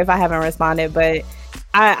I'm sorry if I haven't responded, but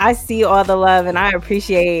I see all the love and I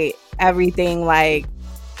appreciate everything. Like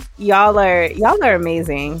y'all are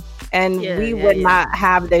amazing, and we would not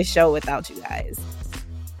have this show without you guys.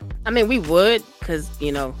 I mean, we would, cause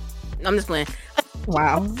I'm just playing.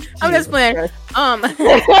 Wow, I'm just playing.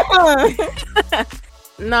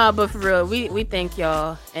 Nah, but for real, we thank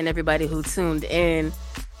y'all and everybody who tuned in.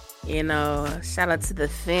 Shout out to the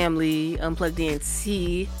family, Unplugged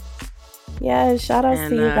DNT. Yeah, shout out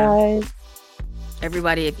to you guys.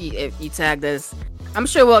 Everybody, if you tagged us, I'm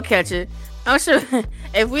sure we'll catch it. I'm sure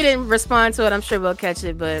if we didn't respond to it, I'm sure we'll catch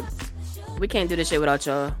it. But we can't do this shit without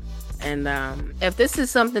y'all. And if this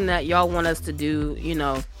is something that y'all want us to do,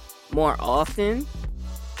 more often,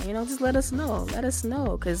 just let us know. Let us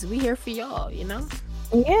know, because we here for y'all.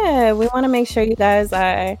 Yeah, we want to make sure you guys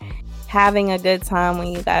are having a good time when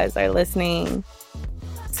you guys are listening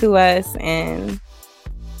to us, and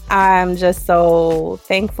I'm just so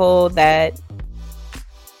thankful that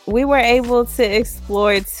we were able to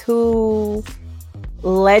explore two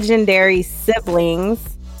legendary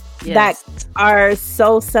siblings that are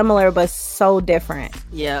so similar but so different.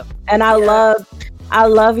 Yep. And I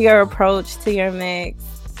love your approach to your mix.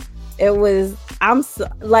 I'm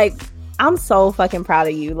so fucking proud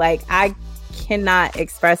of you. Like, I cannot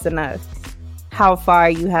express enough how far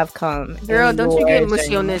you have come. Girl, don't you get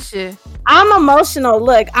mushy on this shit. I'm emotional.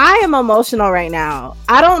 Look, I am emotional right now.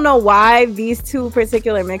 I don't know why these two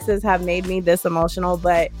particular mixes have made me this emotional,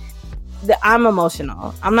 but I'm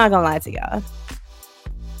emotional. I'm not gonna lie to y'all.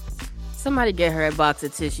 Somebody get her a box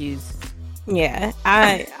of tissues. Yeah,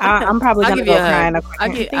 I'm probably gonna go cry in a car.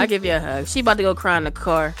 I'll give you a hug. She about to go cry in the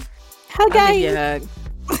car. Hug, I'll give you a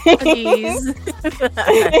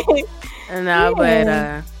hug.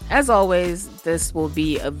 But as always, this will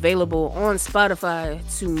be available on Spotify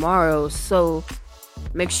tomorrow, so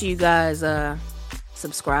make sure you guys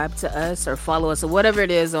subscribe to us or follow us or whatever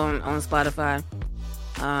it is on Spotify.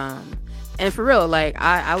 And for real, like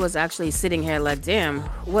I was actually sitting here like, damn,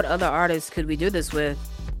 what other artists could we do this with?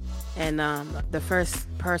 And the first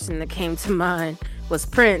person that came to mind was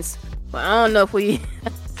Prince, but I don't know if we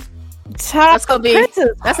that's gonna be Prince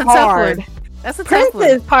is that's a hard. tough one. That's a Prince tough one.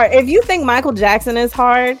 is hard. If you think Michael Jackson is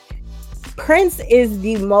hard, Prince is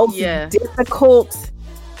the most difficult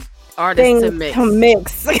artist thing to mix. To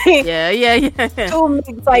mix. To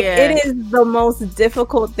mix. Like, it is the most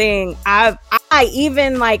difficult thing. I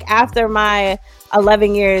even, like, after my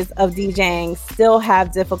 11 years of DJing, still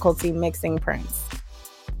have difficulty mixing Prince.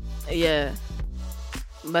 Yeah.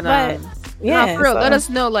 But yeah, no, for real, let us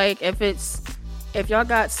know, like, if y'all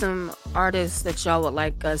got some artists that y'all would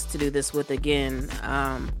like us to do this with again.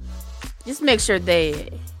 Just make sure they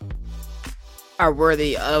are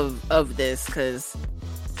worthy of this, because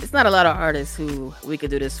it's not a lot of artists who we could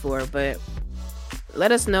do this for, but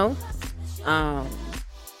let us know.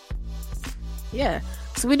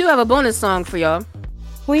 So we do have a bonus song for y'all.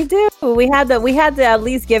 We do. We had to at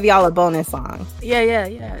least give y'all a bonus song.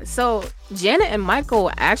 Yeah. So Janet and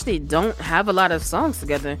Michael actually don't have a lot of songs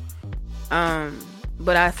together.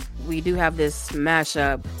 But we do have this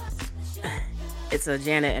mashup. It's a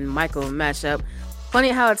Janet and Michael mashup. Funny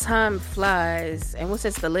how time flies. And what's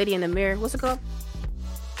this? The Lady in the Mirror. What's it called?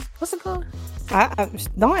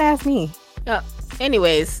 Don't ask me.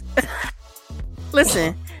 Anyways,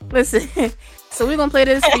 listen. So we're gonna play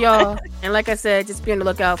this for y'all. And like I said, just be on the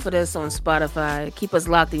lookout for this on Spotify. Keep us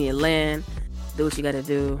locked in your land. Do what you gotta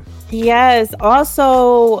do. Yes.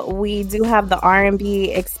 Also, we do have the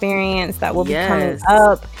R&B experience that will be coming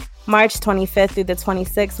up March 25th through the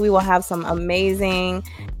 26th. We will have some amazing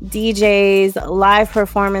DJs, live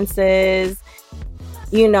performances.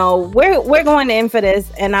 We're going in for this,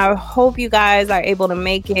 and I hope you guys are able to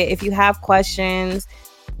make it. If you have questions,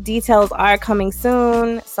 details are coming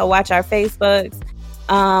soon, so watch our Facebooks.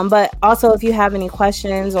 But also, if you have any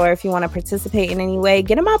questions or if you want to participate in any way,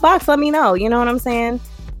 get in my box. Let me know. You know what I'm saying?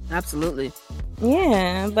 Absolutely.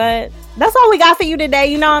 Yeah, but that's all we got for you today.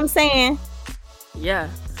 You know what I'm saying? Yeah.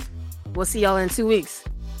 We'll see y'all in 2 weeks.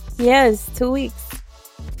 Yes, 2 weeks.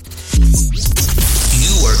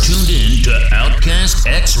 You are tuned in to Outcast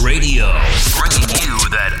X Radio, bringing you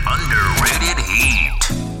that underrated heat.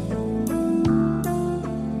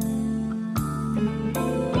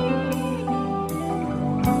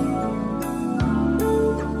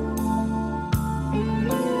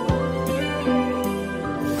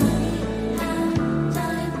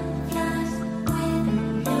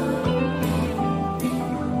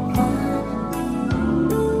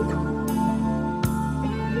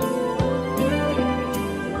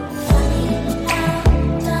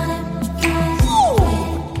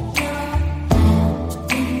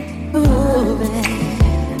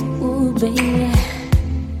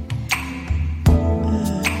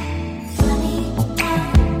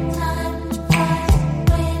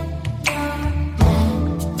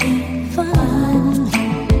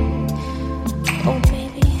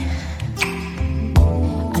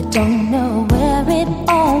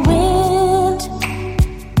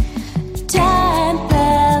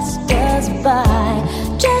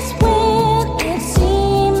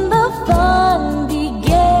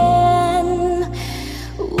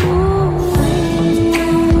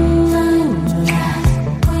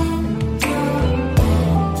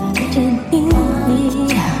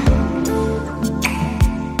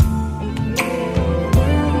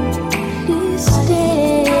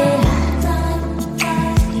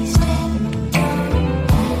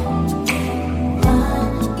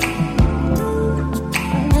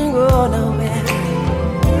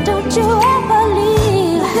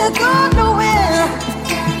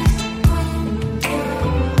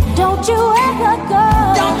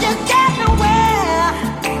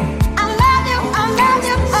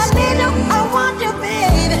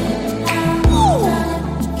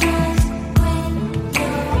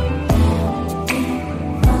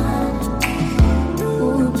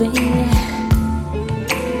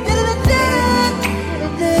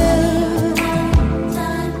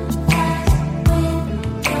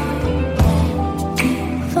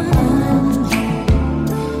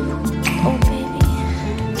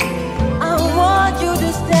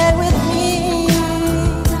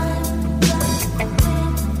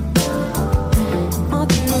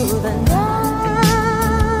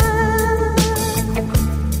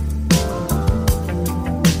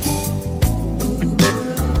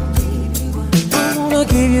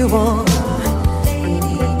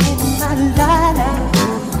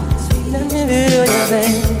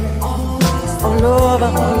 babe. All over,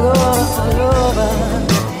 all over, all over.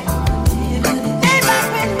 Stay back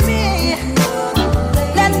with me.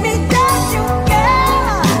 Let me touch you,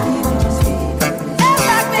 girl. Stay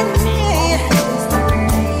back with me.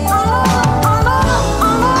 All over, all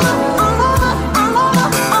over, all over, all over,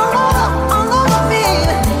 all over, all over me.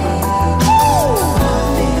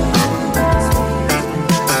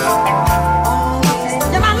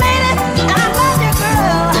 You're my lady, and I love you,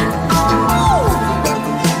 girl.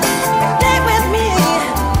 Stay with me.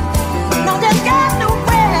 No, just got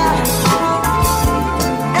nowhere.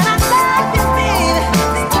 And I love you, baby.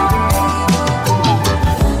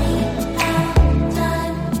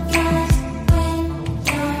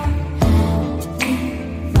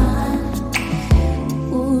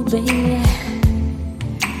 Ooh, baby.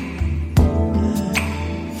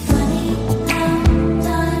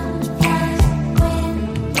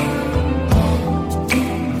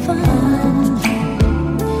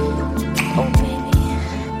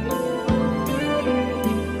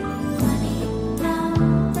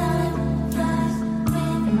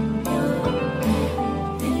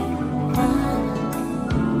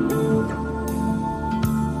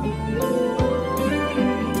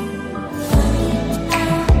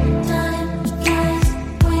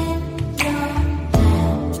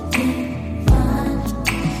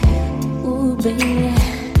 Ooh, baby.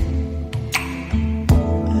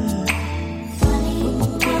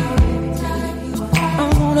 I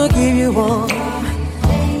wanna give you all.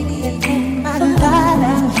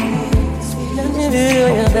 Let me feel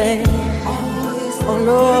you, babe. All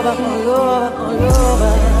over, all over, all over.